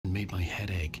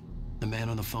headache. The man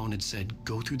on the phone had said,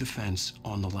 go through the fence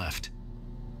on the left.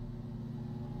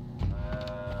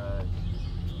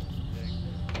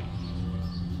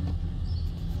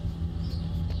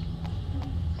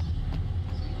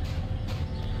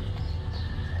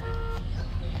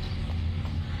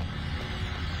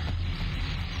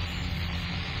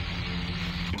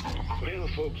 Well,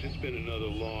 folks, it's been another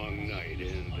long night,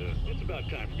 and it's about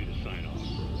time for me to sign off for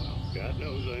a while. God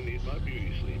knows I need my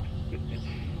beauty sleep.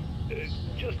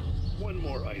 Just one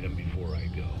more item before I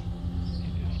go.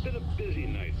 It's been a busy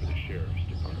night for the Sheriff's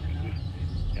Department.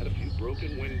 We've had a few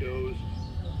broken windows,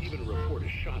 even a report of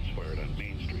shots fired on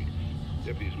Main Street.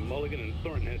 Deputies Mulligan and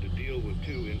Thornton had to deal with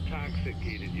two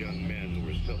intoxicated young men who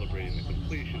were celebrating the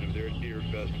completion of their Deer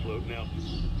Fest float. Now,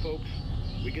 folks,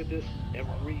 we get this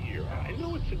every year. I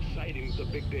know it's exciting, the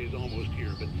big day's almost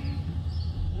here, but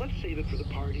let's save it for the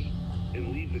party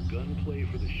and leave the gunplay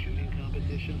for the shooting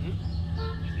competition, huh?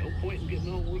 There's no point in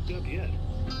getting all worked up yet.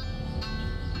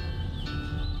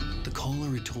 The caller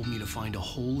had told me to find a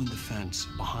hole in the fence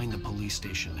behind the police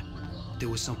station. There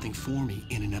was something for me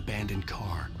in an abandoned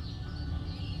car.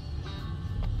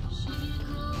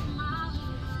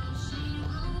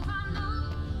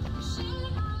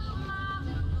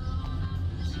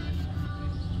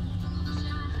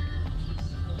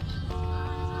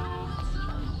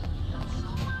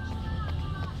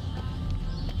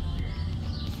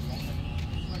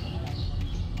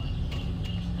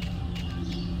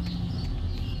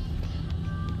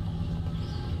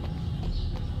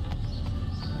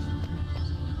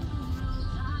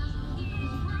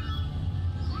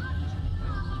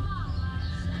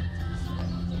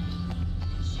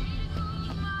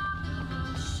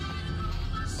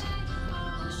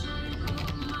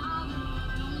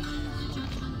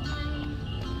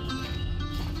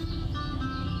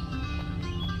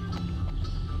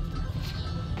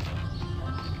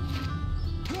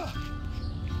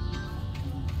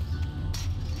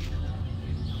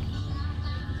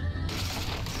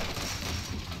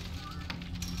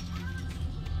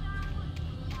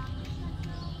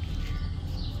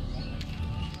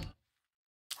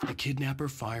 The kidnapper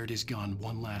fired his gun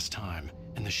one last time,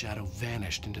 and the shadow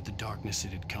vanished into the darkness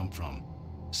it had come from.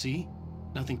 See?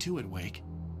 Nothing to it, Wake.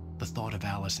 The thought of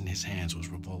Alice in his hands was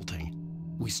revolting.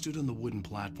 We stood on the wooden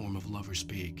platform of Lover's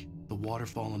Peak, the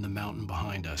waterfall on the mountain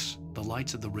behind us, the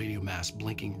lights of the radio mast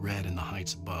blinking red in the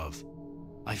heights above.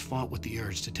 I fought with the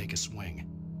urge to take a swing,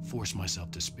 force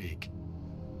myself to speak.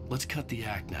 Let's cut the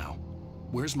act now.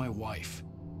 Where's my wife?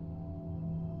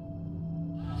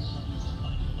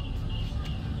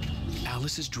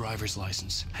 Alice's driver's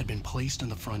license had been placed on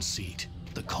the front seat.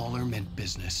 The caller meant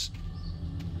business.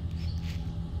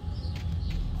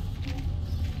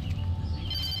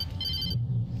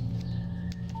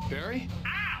 Barry?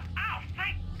 Ow! Ow!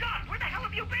 Thank God! Where the hell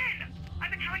have you been?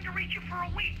 I've been trying to reach you for a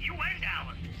week, you and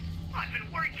Alice. I've been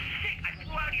worried sick. I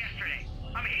flew out yesterday.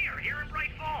 I'm here in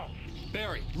Bright Falls.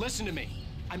 Barry, listen to me.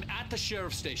 I'm at the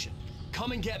sheriff's station.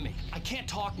 Come and get me. I can't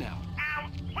talk now. Al,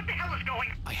 what the hell is going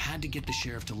on? I had to get the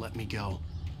sheriff to let me go.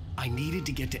 I needed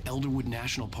to get to Elderwood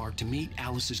National Park to meet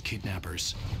Alice's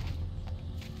kidnappers.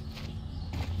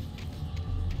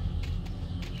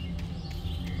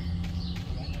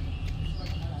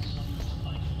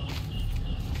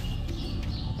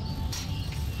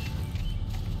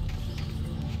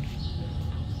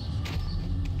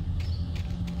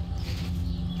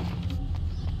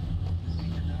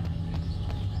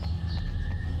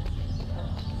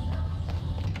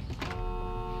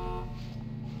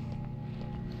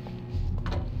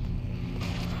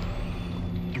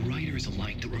 Is a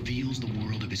light that reveals the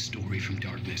world of his story from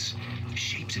darkness,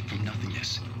 shapes it from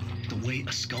nothingness. The way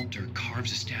a sculptor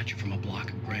carves a statue from a block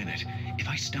of granite. If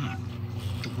I stop,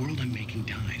 the world I'm making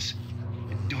dies.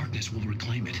 Darkness will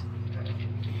reclaim it.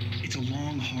 It's a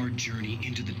long, hard journey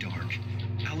into the dark.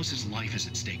 Alice's life is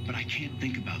at stake, but I can't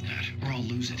think about that, or I'll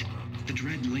lose it. The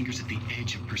dread lingers at the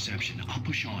edge of perception. I'll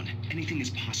push on. Anything is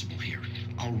possible here.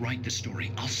 I'll write the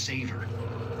story. I'll save her.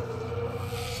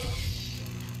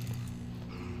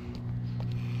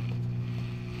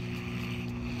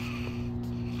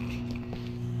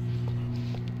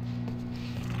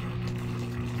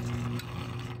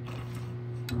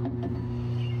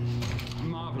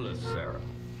 Marvelous, Sarah.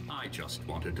 I just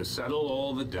wanted to settle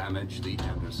all the damage the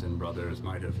Anderson brothers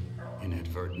might have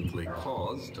inadvertently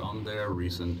caused on their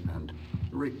recent and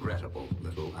regrettable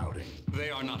little outing. They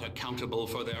are not accountable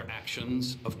for their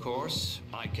actions, of course.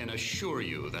 I can assure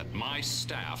you that my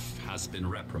staff has been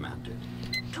reprimanded.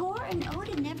 Tor and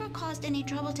Odin never caused any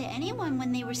trouble to anyone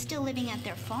when they were still living at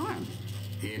their farm.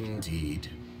 Indeed.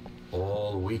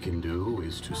 All we can do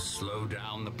is to Slow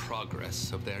down the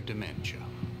progress of their dementia.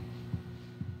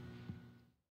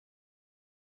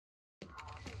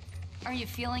 Are you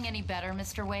feeling any better,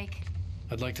 Mr. Wake?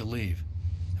 I'd like to leave.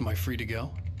 Am I free to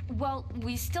go? Well,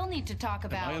 we still need to talk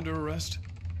about... Am I under arrest?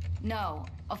 No,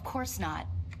 of course not.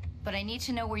 But I need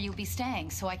to know where you'll be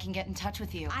staying so I can get in touch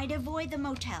with you. I'd avoid the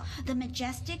motel. The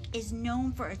Majestic is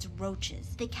known for its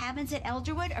roaches. The cabins at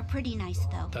Elderwood are pretty nice,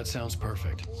 though. That sounds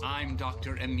perfect. I'm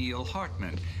Dr. Emil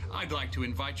Hartman. I'd like to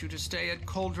invite you to stay at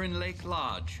Cauldron Lake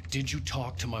Lodge. Did you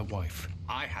talk to my wife?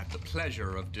 I had the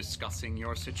pleasure of discussing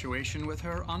your situation with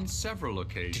her on several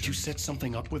occasions. Did you set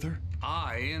something up with her?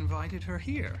 I invited her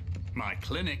here. My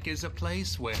clinic is a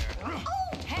place where... Oh,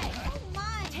 hey! Oh,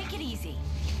 my! Take it easy.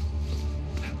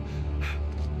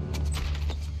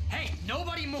 Hey,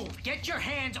 nobody move. Get your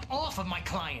hands off of my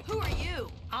client. Who are you?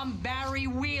 I'm Barry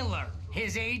Wheeler,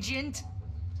 his agent.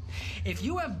 If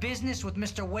you have business with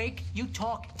Mr. Wake, you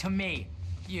talk to me.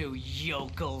 You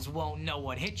yokels won't know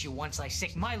what hit you once I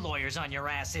sick my lawyers on your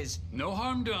asses. No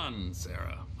harm done,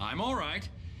 Sarah. I'm all right.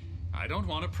 I don't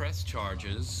want to press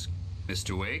charges.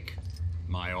 Mr. Wake,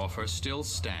 my offer still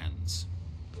stands.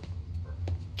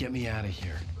 Get me out of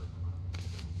here.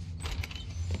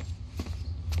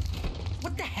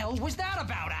 What the hell was that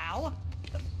about, Al?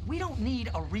 We don't need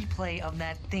a replay of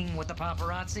that thing with the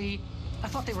paparazzi. I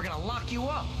thought they were gonna lock you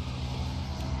up.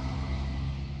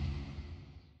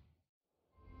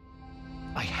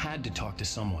 I had to talk to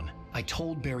someone. I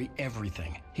told Barry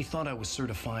everything. He thought I was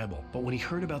certifiable, but when he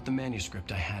heard about the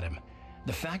manuscript, I had him.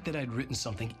 The fact that I'd written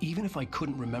something, even if I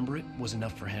couldn't remember it, was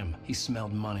enough for him. He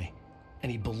smelled money.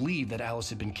 And he believed that Alice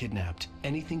had been kidnapped.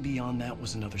 Anything beyond that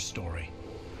was another story.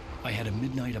 I had a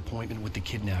midnight appointment with the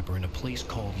kidnapper in a place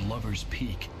called Lover's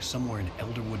Peak, somewhere in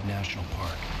Elderwood National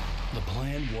Park. The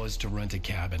plan was to rent a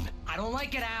cabin. I don't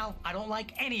like it, Al. I don't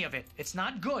like any of it. It's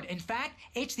not good. In fact,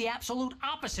 it's the absolute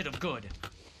opposite of good.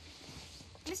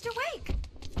 Mr. Wake!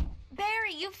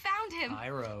 Barry, you found him. Hi,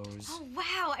 Rose. Oh,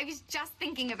 wow. I was just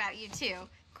thinking about you, too.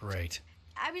 Great.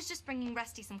 I was just bringing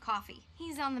Rusty some coffee.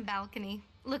 He's on the balcony,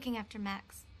 looking after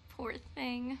Max. Poor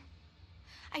thing.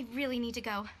 I really need to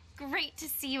go. Great to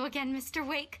see you again, Mr.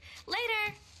 Wake.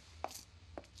 Later!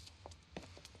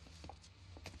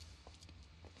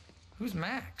 Who's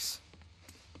Max?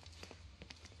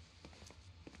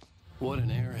 What an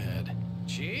airhead.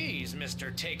 Jeez,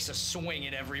 Mr. Takes a swing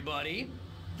at everybody.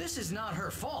 This is not her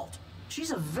fault.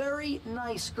 She's a very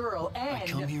nice girl, and I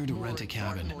come here to rent a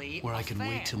cabin where I can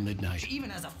wait till midnight. She even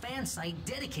has a fan site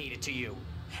dedicated to you.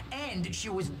 And she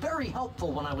was very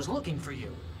helpful when I was looking for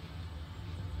you.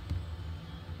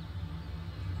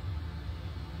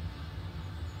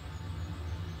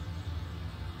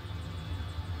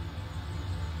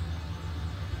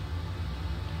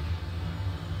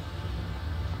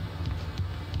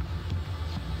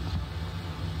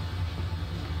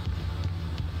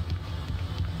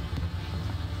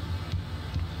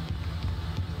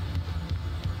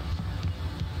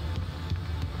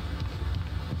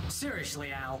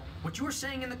 Seriously, Al, what you were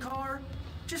saying in the car,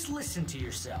 just listen to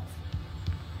yourself.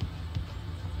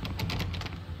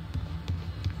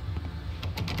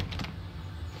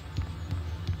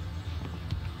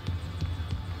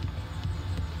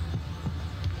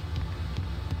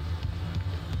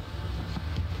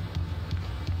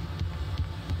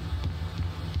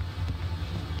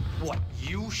 What,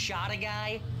 you shot a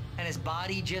guy and his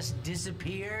body just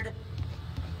disappeared?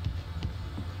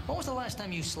 When was the last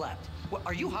time you slept? What,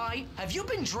 are you high? Have you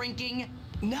been drinking?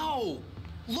 No!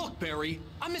 Look, Barry,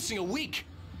 I'm missing a week,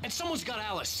 and someone's got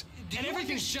Alice. Do and you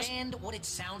everything's understand what it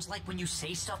sounds like when you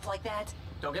say stuff like that?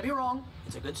 Don't get me wrong,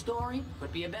 it's a good story,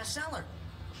 could be a bestseller.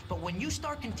 But when you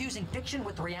start confusing fiction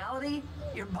with reality,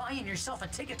 you're buying yourself a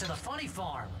ticket to the funny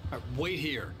farm. Wait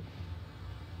here.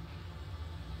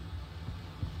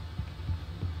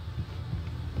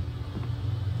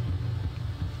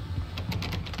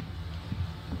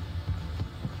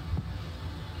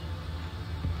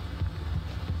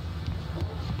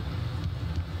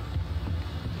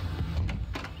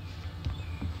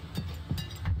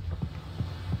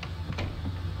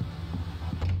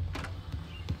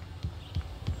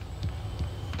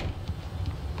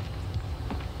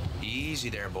 Easy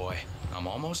there, boy. I'm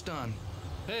almost done.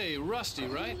 Hey, Rusty,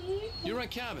 right? You rent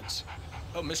cabins.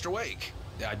 Oh, Mr. Wake.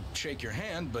 I'd shake your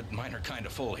hand, but mine are kind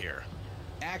of full here.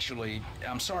 Actually,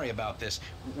 I'm sorry about this.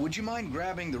 Would you mind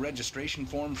grabbing the registration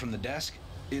form from the desk?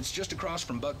 It's just across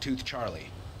from Bucktooth Charlie.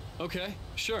 Okay,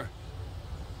 sure.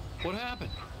 What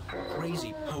happened?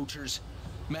 Crazy poachers.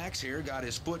 Max here got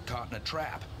his foot caught in a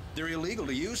trap. They're illegal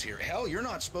to use here. Hell, you're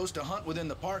not supposed to hunt within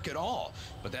the park at all.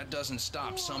 But that doesn't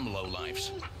stop some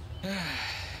lowlifes.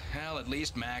 Well, at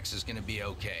least Max is gonna be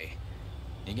okay.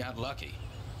 He got lucky.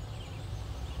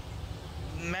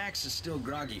 Max is still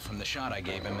groggy from the shot I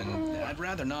gave him, and I'd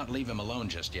rather not leave him alone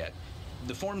just yet.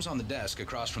 The form's on the desk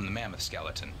across from the mammoth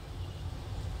skeleton.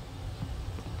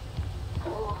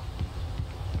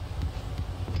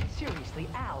 Seriously,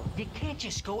 Al, you can't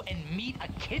just go and meet a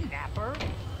kidnapper.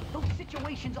 Those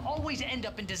situations always end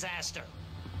up in disaster.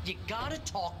 You gotta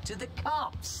talk to the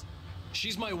cops.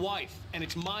 She's my wife, and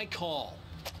it's my call.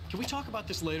 Can we talk about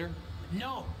this later?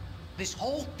 No, this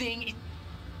whole thing.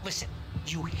 Listen,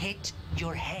 you hit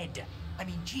your head. I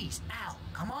mean, geez, Al,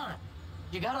 come on.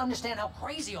 You gotta understand how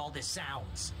crazy all this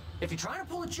sounds. If you're trying to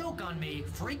pull a joke on me,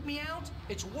 freak me out,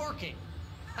 it's working.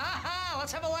 Ha ha,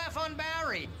 let's have a laugh on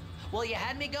Barry. Well, you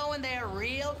had me going there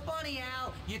real funny,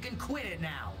 Al. You can quit it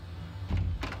now.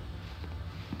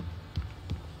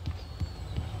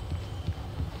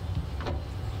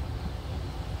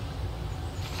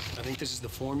 I think this is the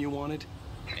form you wanted.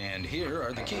 And here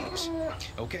are the keys.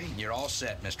 Okay, you're all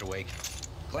set, Mr. Wake.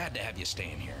 Glad to have you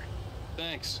staying here.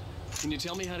 Thanks. Can you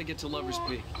tell me how to get to Lover's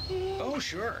Peak? Oh,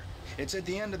 sure. It's at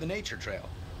the end of the nature trail.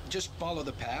 Just follow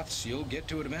the paths, you'll get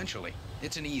to it eventually.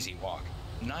 It's an easy walk.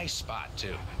 Nice spot,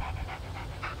 too.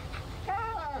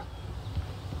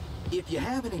 If you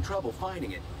have any trouble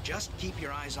finding it, just keep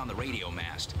your eyes on the radio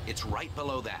mast. It's right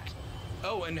below that.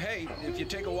 Oh, and hey, if you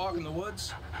take a walk in the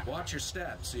woods, watch your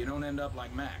steps so you don't end up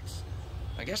like Max.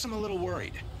 I guess I'm a little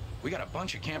worried. We got a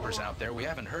bunch of campers out there we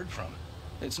haven't heard from.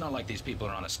 It's not like these people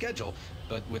are on a schedule,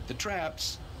 but with the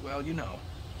traps, well, you know.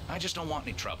 I just don't want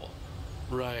any trouble.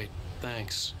 Right,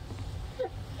 thanks.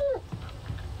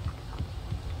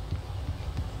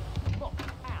 Look,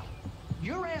 Al,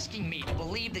 you're asking me to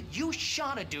believe that you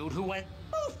shot a dude who went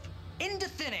poof into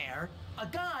thin air, a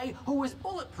guy who was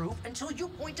bulletproof until you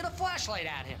pointed a flashlight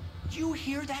at him. You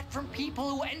hear that from people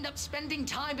who end up spending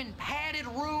time in padded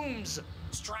rooms,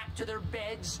 strapped to their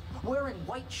beds, wearing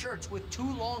white shirts with too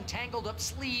long tangled up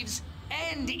sleeves,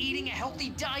 and eating a healthy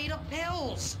diet of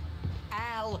pills.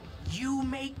 Al, you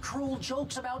make cruel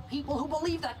jokes about people who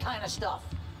believe that kind of stuff.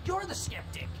 You're the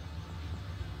skeptic.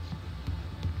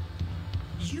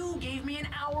 You gave me an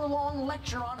hour-long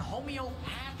lecture on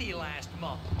homeopathy last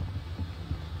month.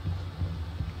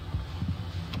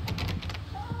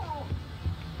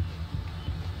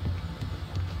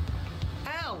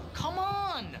 Al, come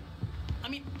on! I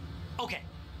mean,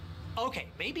 okay,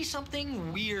 maybe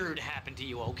something weird happened to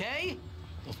you, okay?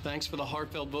 Well, thanks for the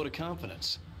heartfelt vote of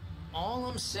confidence. All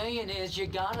I'm saying is you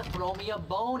gotta throw me a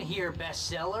bone here,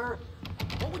 bestseller.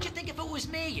 What would you think if it was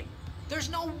me? There's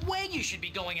no way you should be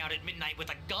going out at midnight with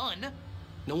a gun.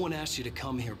 No one asked you to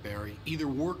come here, Barry. Either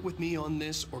work with me on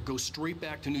this or go straight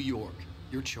back to New York.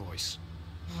 Your choice.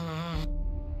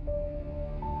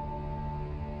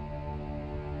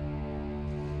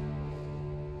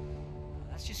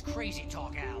 That's just crazy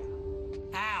talk, Al.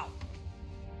 Al?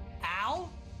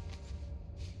 Al?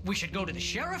 We should go to the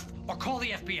sheriff or call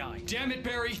the FBI. Damn it,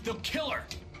 Barry, they'll kill her!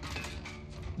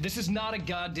 This is not a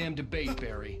goddamn debate,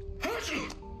 Barry.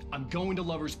 I'm going to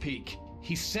Lover's Peak.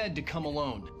 He said to come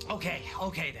alone. Okay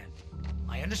then.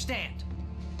 I understand.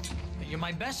 You're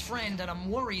my best friend, and I'm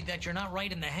worried that you're not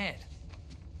right in the head.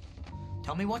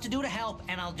 Tell me what to do to help,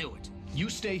 and I'll do it. You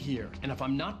stay here, and if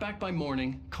I'm not back by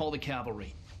morning, call the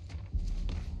cavalry.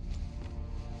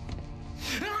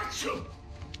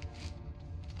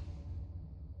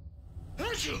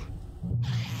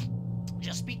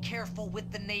 Just be careful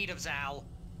with the natives, Al.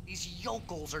 These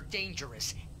yokels are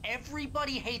dangerous.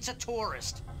 Everybody hates a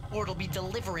tourist, or it'll be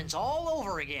Deliverance all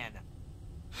over again.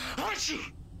 Bless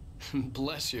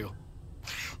you.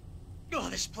 Oh,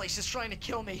 this place is trying to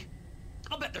kill me.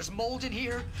 I'll bet there's mold in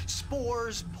here,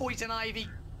 spores, poison ivy,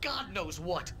 God knows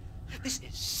what. This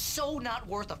is so not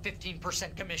worth a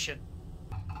 15% commission.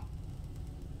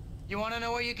 You want to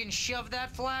know where you can shove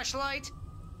that flashlight?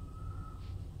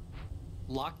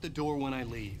 Lock the door when I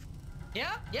leave.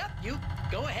 Yep, you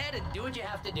go ahead and do what you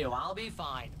have to do. I'll be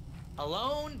fine.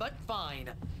 Alone, but fine.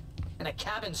 In a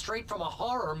cabin straight from a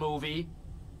horror movie.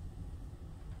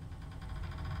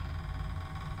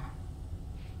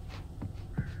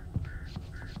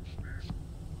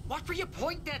 Watch where you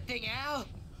point that thing, Al!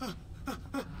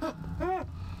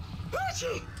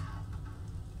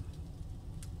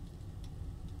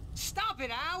 Stop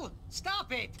it, Al!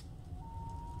 Stop it!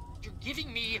 You're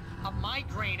giving me a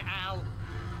migraine, Al.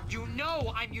 You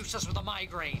know I'm useless with a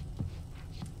migraine.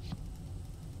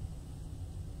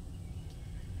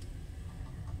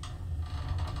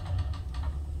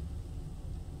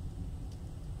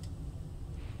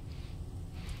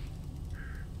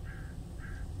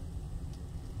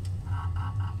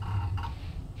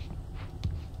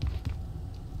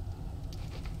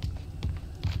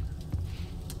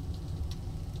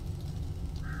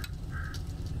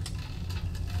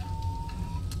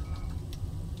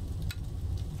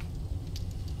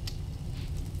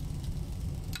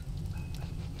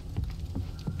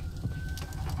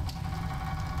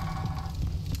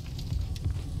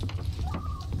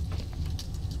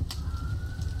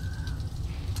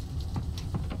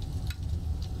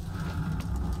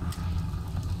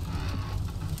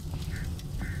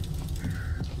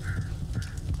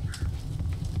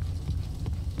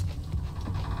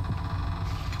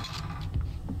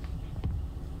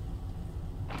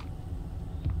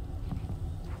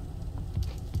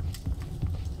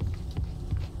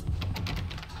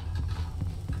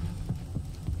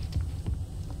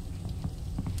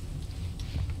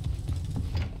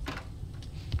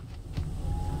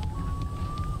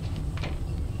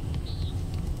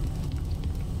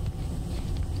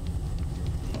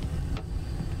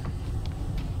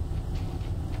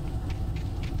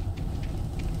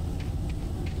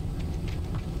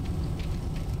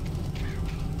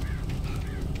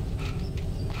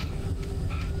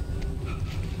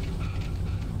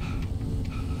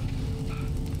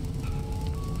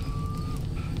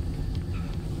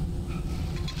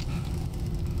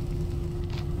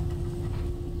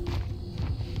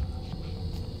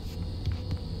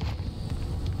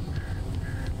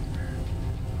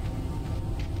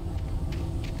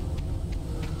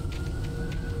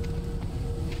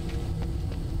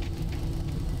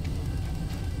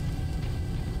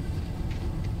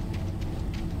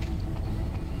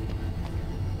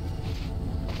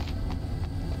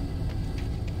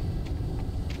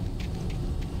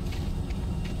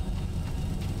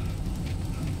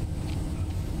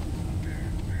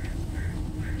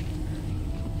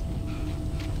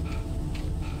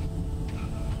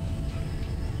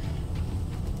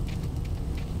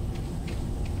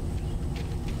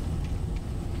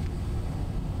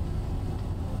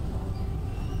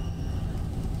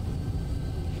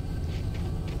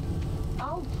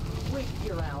 I'll wait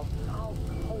here, Al. I'll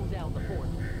hold down the fort.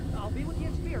 I'll be with you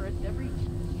in spirit every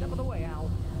step of the way,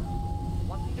 Al.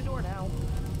 Locking the door now.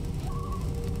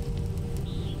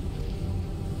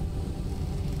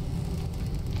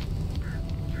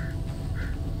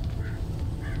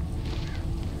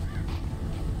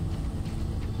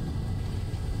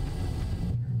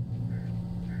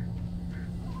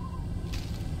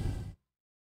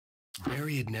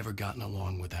 Barry had never gotten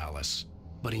along with Alice,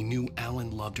 but he knew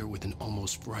Alan loved her with an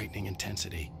almost frightening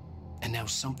intensity. And now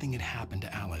something had happened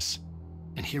to Alice.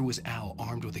 And here was Al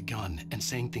armed with a gun and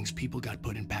saying things people got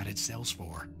put in padded cells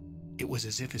for. It was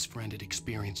as if his friend had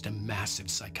experienced a massive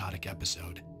psychotic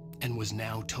episode and was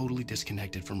now totally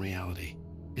disconnected from reality.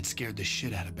 It scared the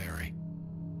shit out of Barry.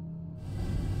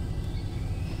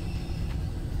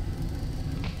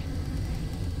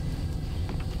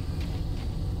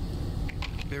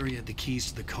 Barry had the keys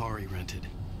to the car he rented.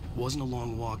 It wasn't a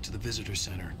long walk to the visitor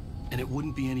center, and it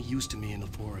wouldn't be any use to me in the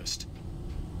forest.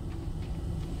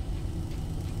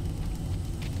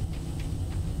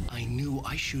 I knew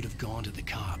I should have gone to the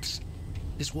cops.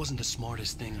 This wasn't the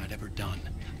smartest thing I'd ever done,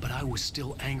 but I was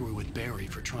still angry with Barry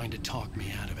for trying to talk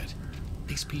me out of it.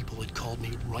 These people had called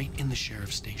me right in the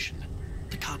sheriff's station.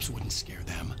 The cops wouldn't scare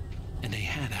them, and they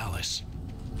had Alice.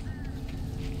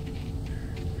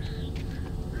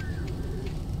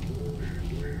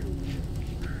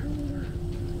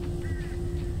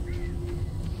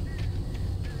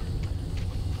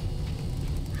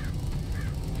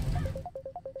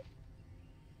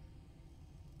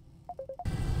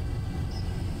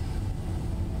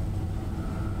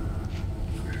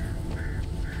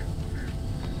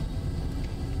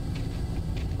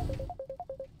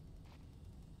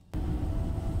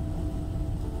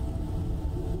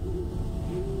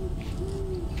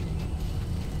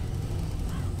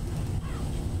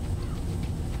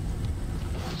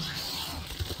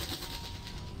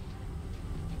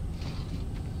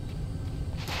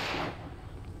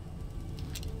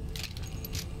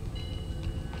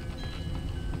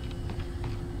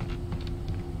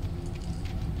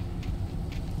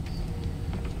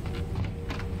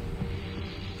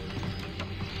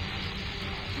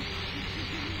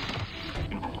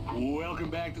 Welcome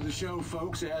back to the show,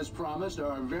 folks. As promised,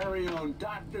 our very own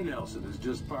Dr. Nelson has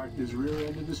just parked his rear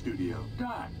end in the studio.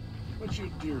 Doc, what's your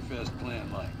Deerfest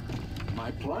plan like?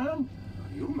 My plan?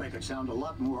 You make it sound a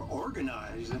lot more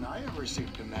organized than I ever seem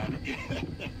to manage.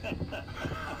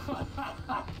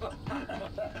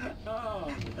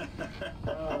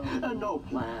 No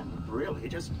plan, really.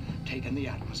 Just taking the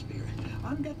atmosphere.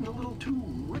 I'm getting a little too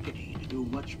rickety to do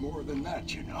much more than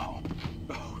that, you know.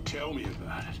 Oh, tell me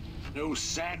about it. No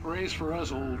sack race for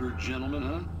us older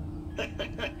gentlemen, huh?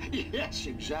 Yes,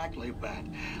 exactly, Pat.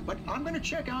 But I'm going to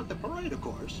check out the parade, of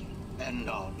course. And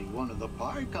I'll be one of the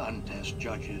pie contest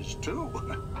judges, too.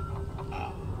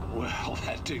 Well,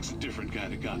 that takes a different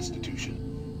kind of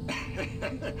constitution.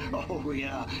 Oh,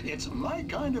 yeah. It's my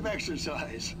kind of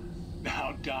exercise.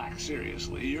 Now, Doc,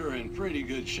 seriously, you're in pretty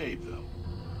good shape, though.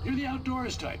 You're the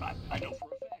outdoors type. I know for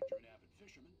a fact you're an avid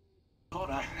fisherman. Caught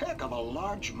a heck of a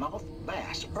largemouth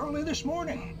bass early this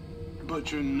morning.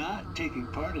 But you're not taking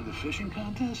part in the fishing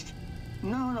contest?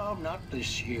 No, not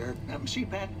this year. See,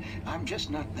 Pat, I'm just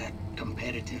not that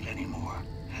competitive anymore.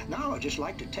 Now I just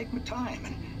like to take my time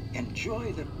and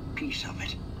enjoy the peace of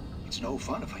it. It's no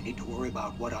fun if I need to worry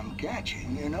about what I'm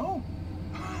catching, you know?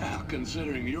 Well,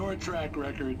 considering your track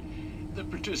record, the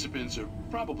participants are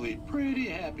probably pretty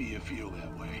happy you feel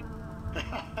that way.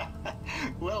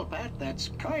 Well, Pat, that's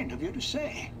kind of you to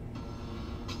say.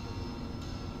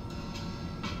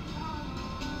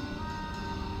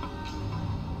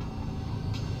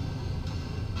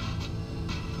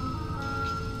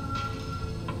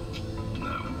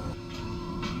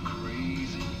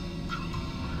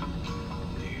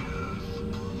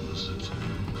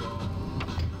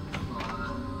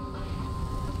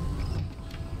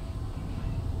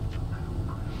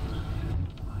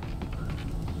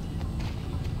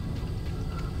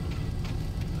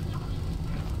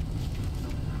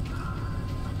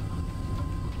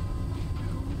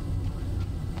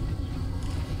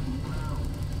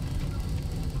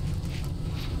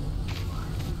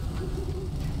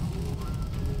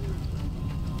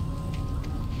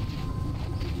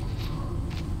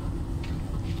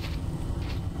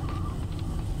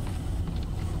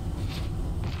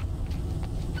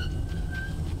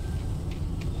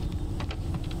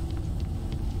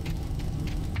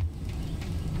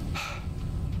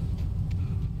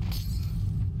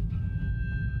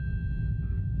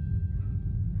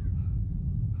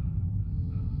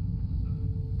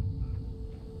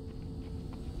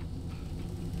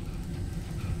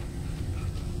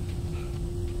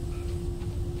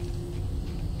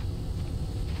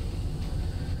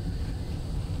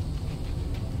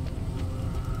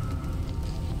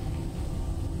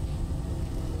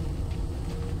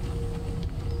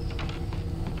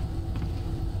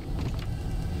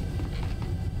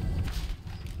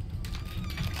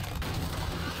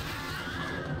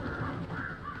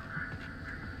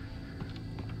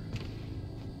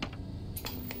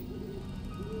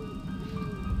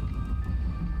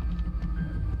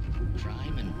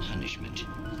 punishment.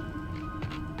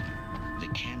 The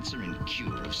cancer and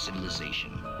cure of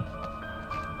civilization.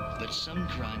 But some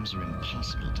crimes are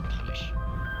impossible to punish,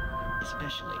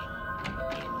 especially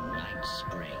in Night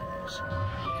Springs.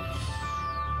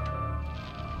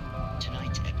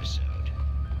 Tonight's episode,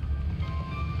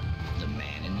 The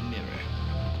Man in the Mirror.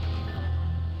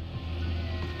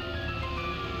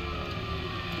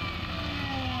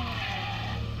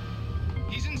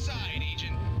 He's inside,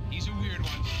 Agent. He's a weird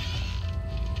one.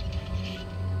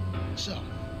 So,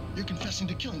 you're confessing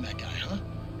to killing that guy, huh?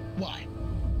 Why?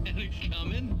 And it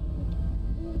coming?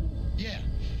 Yeah,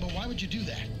 but why would you do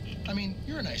that? I mean,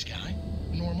 you're a nice guy.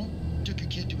 Normal. Took a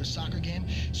kid to a soccer game.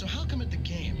 So how come at the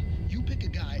game, you pick a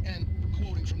guy and,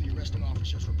 quoting from the arresting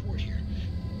officer's report here,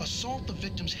 assault the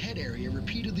victim's head area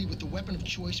repeatedly with the weapon of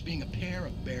choice being a pair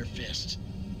of bare fists?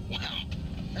 Wow,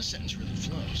 that sentence really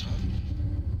flows, huh?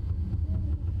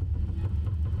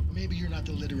 Maybe you're not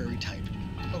the literary type.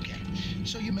 Okay,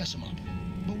 so you mess him up.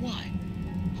 But why?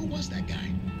 Who was that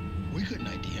guy? We couldn't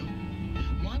ID him.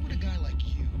 Why would a guy like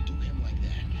you do him like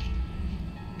that?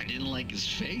 I didn't like his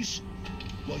face.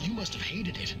 Well, you must have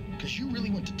hated it, because you really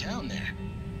went to town there.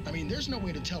 I mean, there's no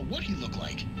way to tell what he looked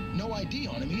like. No ID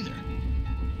on him either.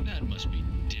 That must be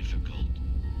difficult.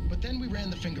 But then we ran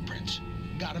the fingerprints.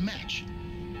 Got a match.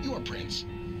 Your prints.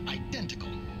 Identical.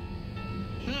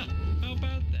 Huh, how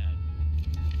about that?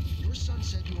 Your son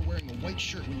said you were wearing a white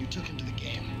shirt when you took him to the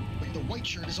game, but the white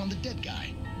shirt is on the dead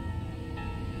guy.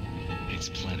 It's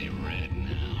plenty red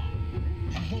now.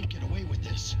 You won't get away with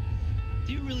this.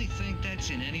 Do you really think that's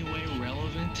in any way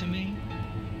relevant to me?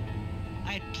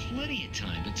 I had plenty of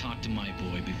time to talk to my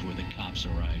boy before the cops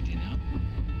arrived, you know?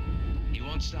 He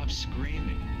won't stop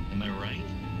screaming, am I right?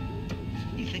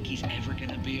 You think he's ever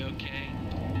gonna be okay?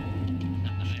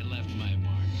 I left my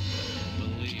mark.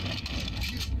 Believe me.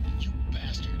 You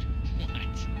bastard. What?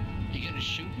 You gonna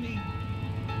shoot me?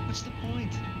 What's the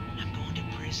point? I'm going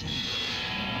to prison.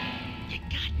 You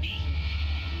got me.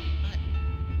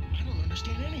 I don't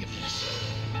understand any of this.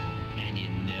 And you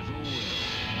never will.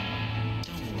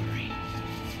 Don't worry.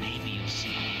 Maybe you'll see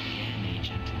me again,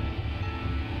 Agent.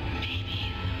 Maybe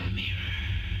in the mirror.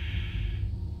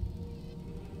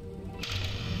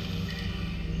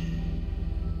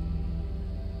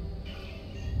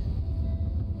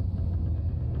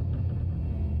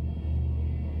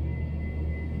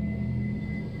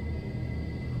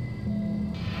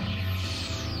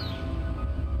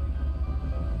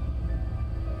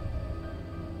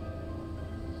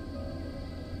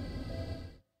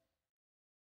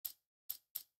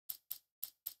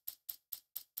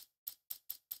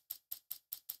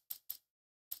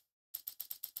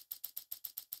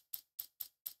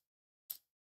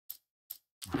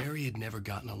 Barry had never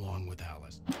gotten along with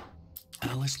Alice.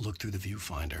 Alice looked through the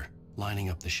viewfinder, lining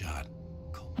up the shot.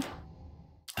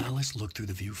 Alice looked through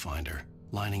the viewfinder,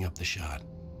 lining up the shot.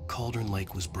 Cauldron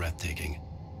Lake was breathtaking.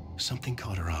 Something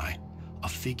caught her eye. A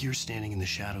figure standing in the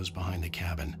shadows behind the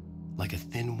cabin, like a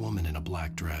thin woman in a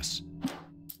black dress.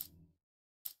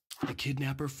 The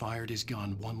kidnapper fired his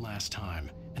gun one last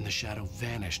time, and the shadow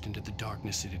vanished into the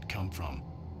darkness it had come from.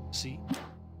 See?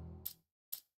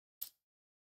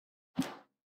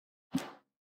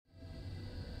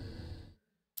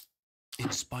 In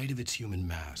spite of its human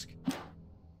mask,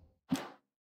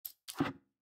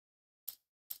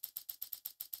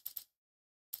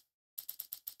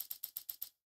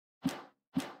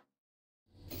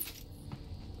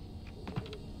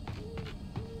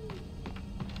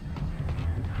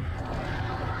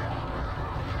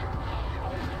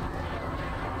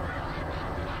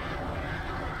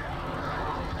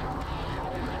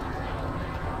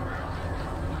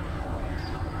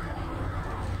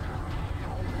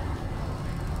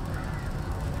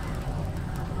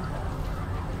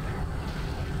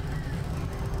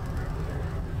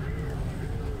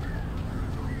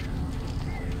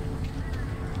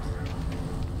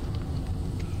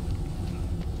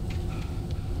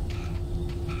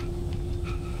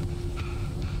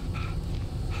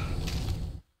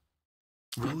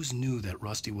 Rose knew that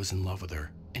Rusty was in love with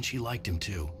her, and she liked him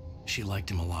too. She liked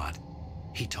him a lot.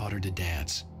 He taught her to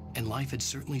dance, and life had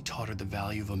certainly taught her the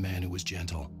value of a man who was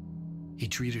gentle. He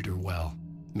treated her well,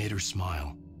 made her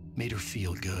smile, made her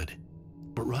feel good.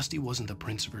 But Rusty wasn't the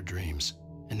prince of her dreams,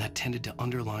 and that tended to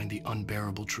underline the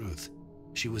unbearable truth.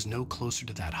 She was no closer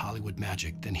to that Hollywood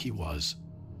magic than he was.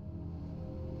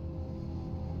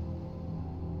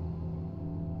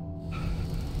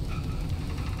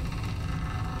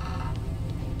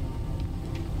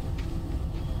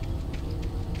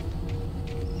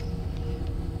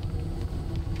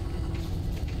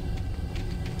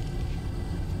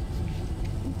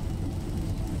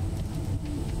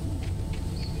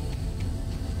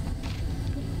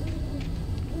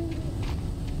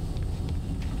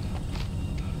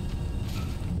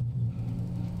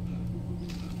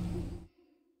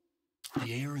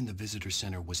 visitor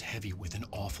center was heavy with an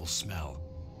awful smell,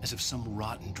 as if some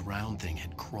rotten drowned thing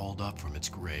had crawled up from its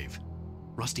grave.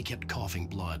 Rusty kept coughing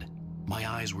blood. My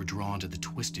eyes were drawn to the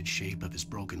twisted shape of his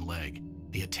broken leg.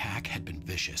 The attack had been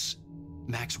vicious.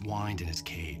 Max whined in his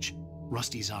cage.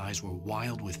 Rusty's eyes were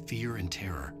wild with fear and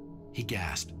terror. He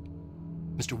gasped,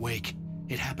 "Mr. Wake,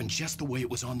 it happened just the way it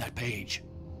was on that page."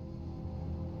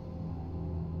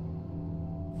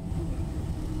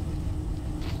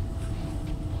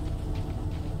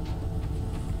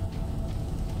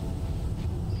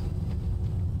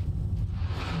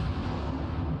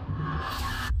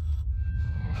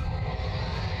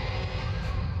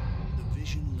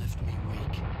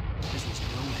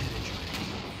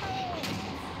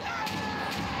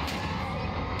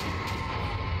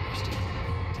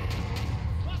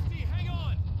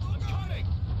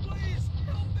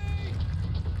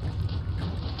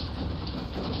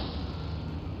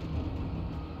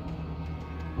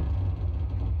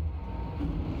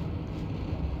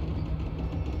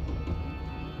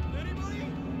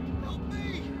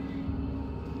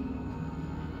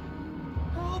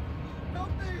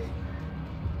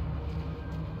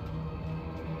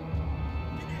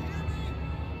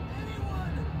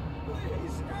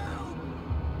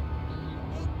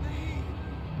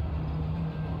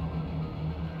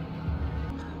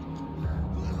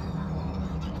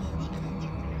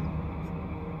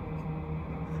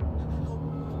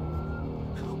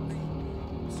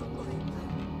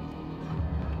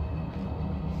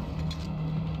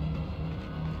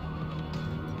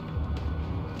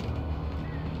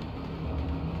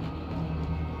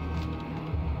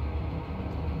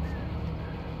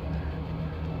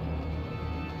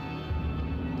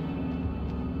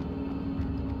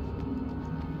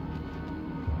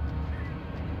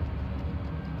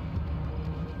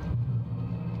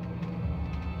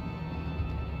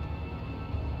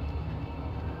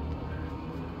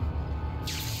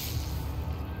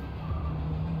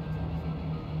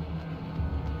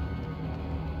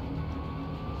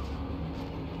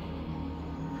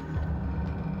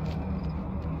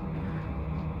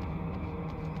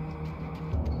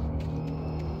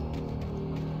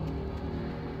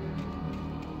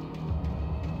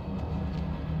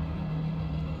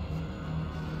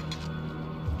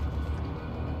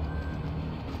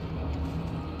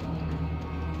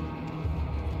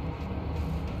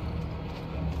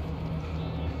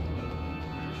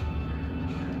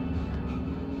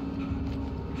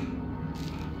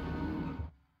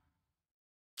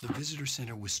 The visitor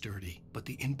center was sturdy, but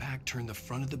the impact turned the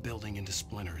front of the building into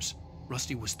splinters.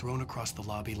 Rusty was thrown across the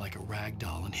lobby like a rag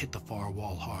doll and hit the far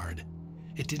wall hard.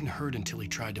 It didn't hurt until he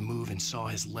tried to move and saw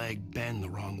his leg bend the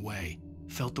wrong way,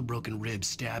 felt the broken ribs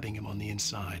stabbing him on the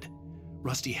inside.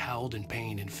 Rusty howled in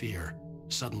pain and fear,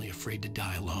 suddenly afraid to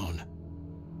die alone.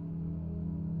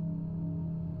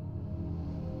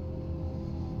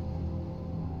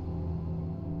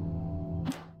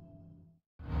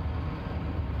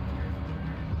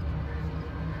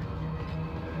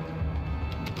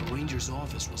 The ranger's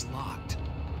office was locked.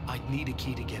 I'd need a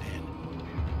key to get in.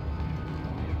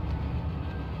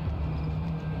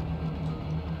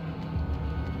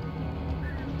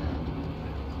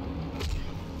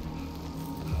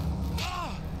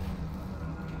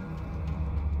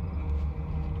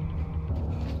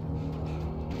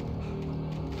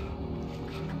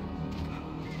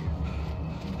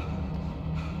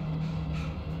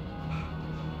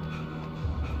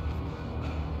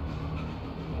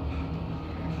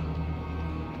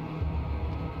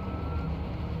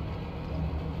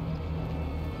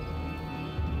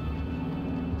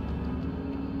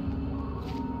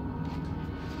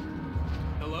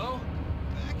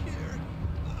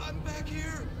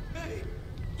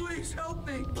 Please help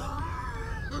me!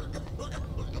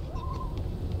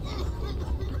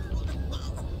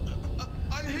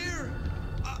 I'm here!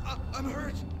 I'm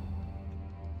hurt!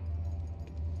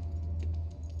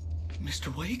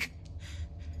 Mr. Wake?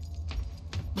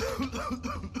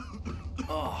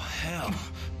 Oh, hell.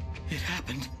 It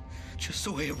happened just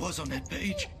the way it was on that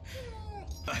page.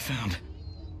 I found.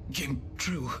 Came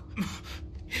true.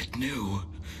 It knew.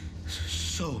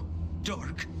 So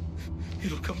dark.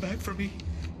 It'll come back for me.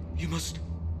 You must...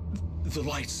 The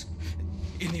lights.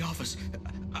 In the office.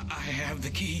 I have the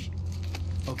key.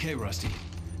 Okay, Rusty.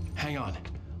 Hang on.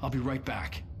 I'll be right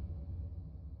back.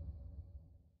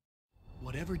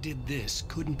 Whatever did this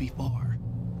couldn't be far.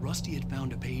 Rusty had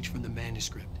found a page from the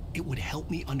manuscript. It would help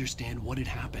me understand what had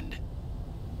happened.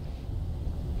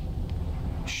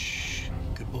 Shh.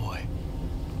 Good boy.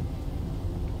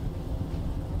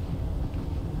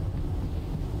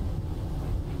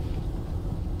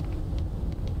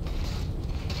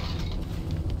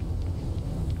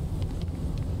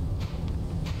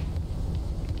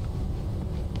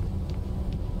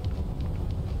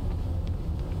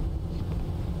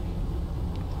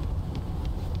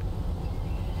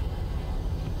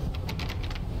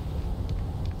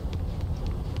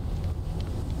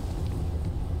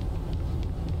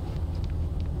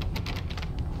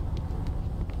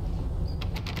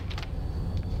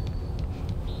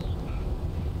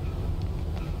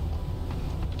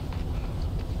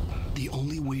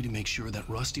 sure that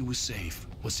Rusty was safe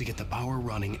was to get the power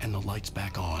running and the lights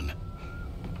back on.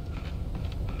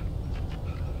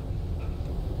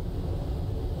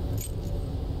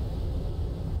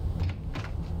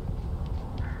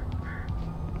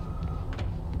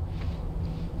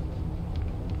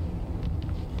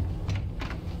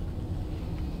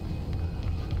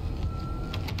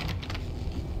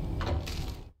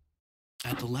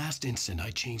 At the last instant,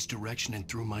 I changed direction and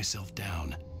threw myself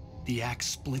down. The axe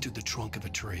splintered the trunk of a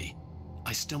tree.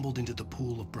 I stumbled into the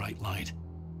pool of bright light.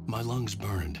 My lungs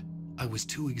burned. I was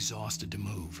too exhausted to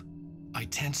move. I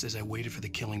tensed as I waited for the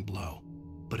killing blow,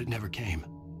 but it never came.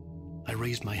 I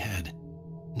raised my head.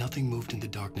 Nothing moved in the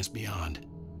darkness beyond.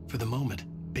 For the moment,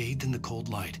 bathed in the cold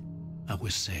light, I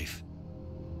was safe.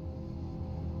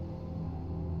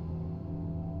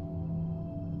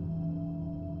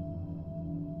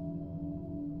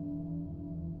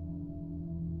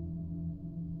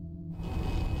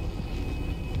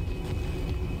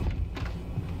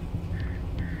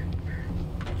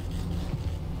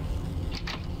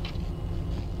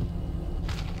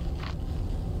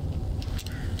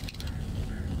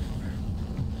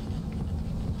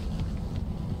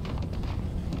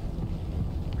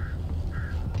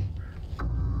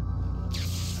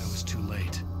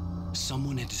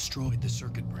 Someone had destroyed the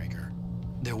circuit breaker.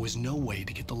 There was no way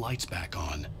to get the lights back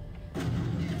on.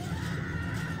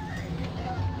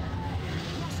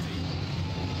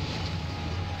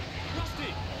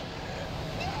 Rusty!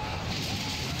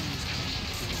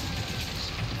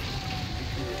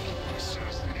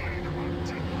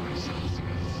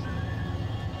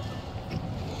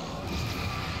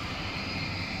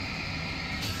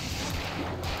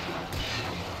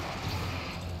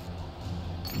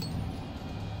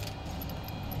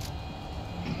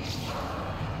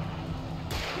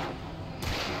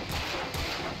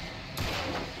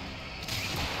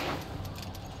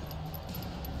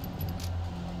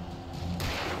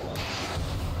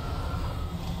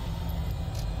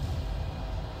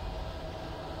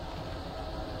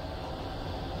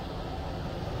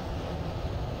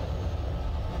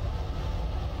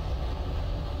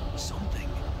 Something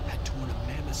had torn a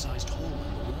mammoth-sized hole in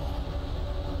the wall.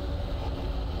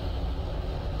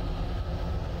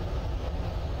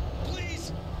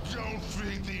 Please, don't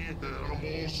feed the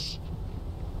animals.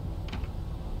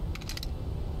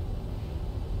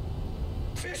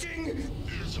 Fishing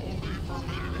is only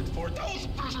permitted for those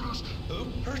prisoners who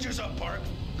purchase a park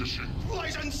fishing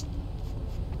license.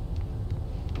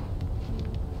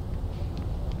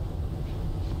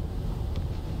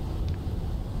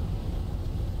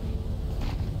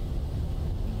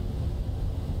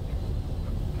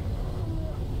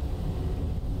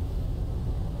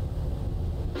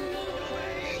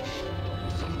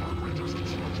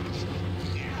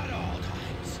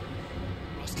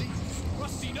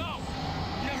 Rusty, no!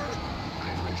 Never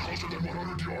approach closer than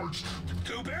 100 yards.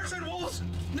 Two bears and wolves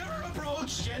never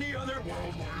approach any other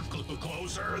wildlife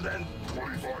closer than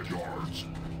 25 yards.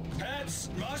 Pets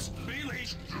must be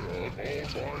leashed.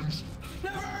 At all times.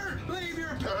 Never leave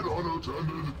your pet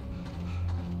Unattended.